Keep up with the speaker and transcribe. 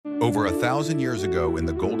Over 1,000 years ago, in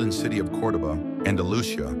the golden city of Córdoba,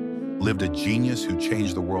 Andalusia, lived a genius who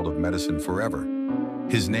changed the world of medicine forever.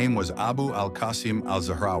 His name was Al-Qasim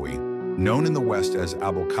Al-Zahrawi, known in the West as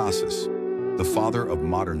Abulcasis, the father of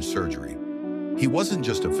modern surgery. He wasn't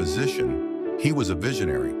just a physician, he was a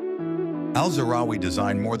visionary. Al-Zahrawi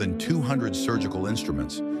designed more than 200 surgical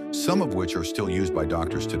instruments, some of which are still used by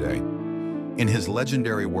doctors today. In his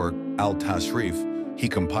legendary work, Al-Tasrif, he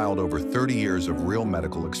compiled over 30 years of real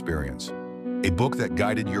medical experience, a book that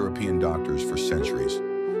guided European doctors for centuries.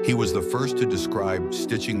 He was the first to describe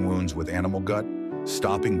stitching wounds with animal gut,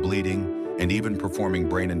 stopping bleeding, and even performing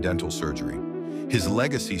brain and dental surgery. His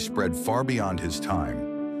legacy spread far beyond his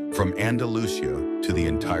time, from Andalusia to the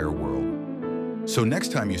entire world. So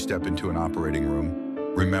next time you step into an operating room,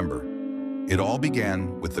 remember, it all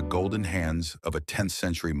began with the golden hands of a 10th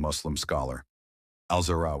century Muslim scholar,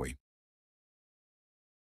 Al-Zahrawi.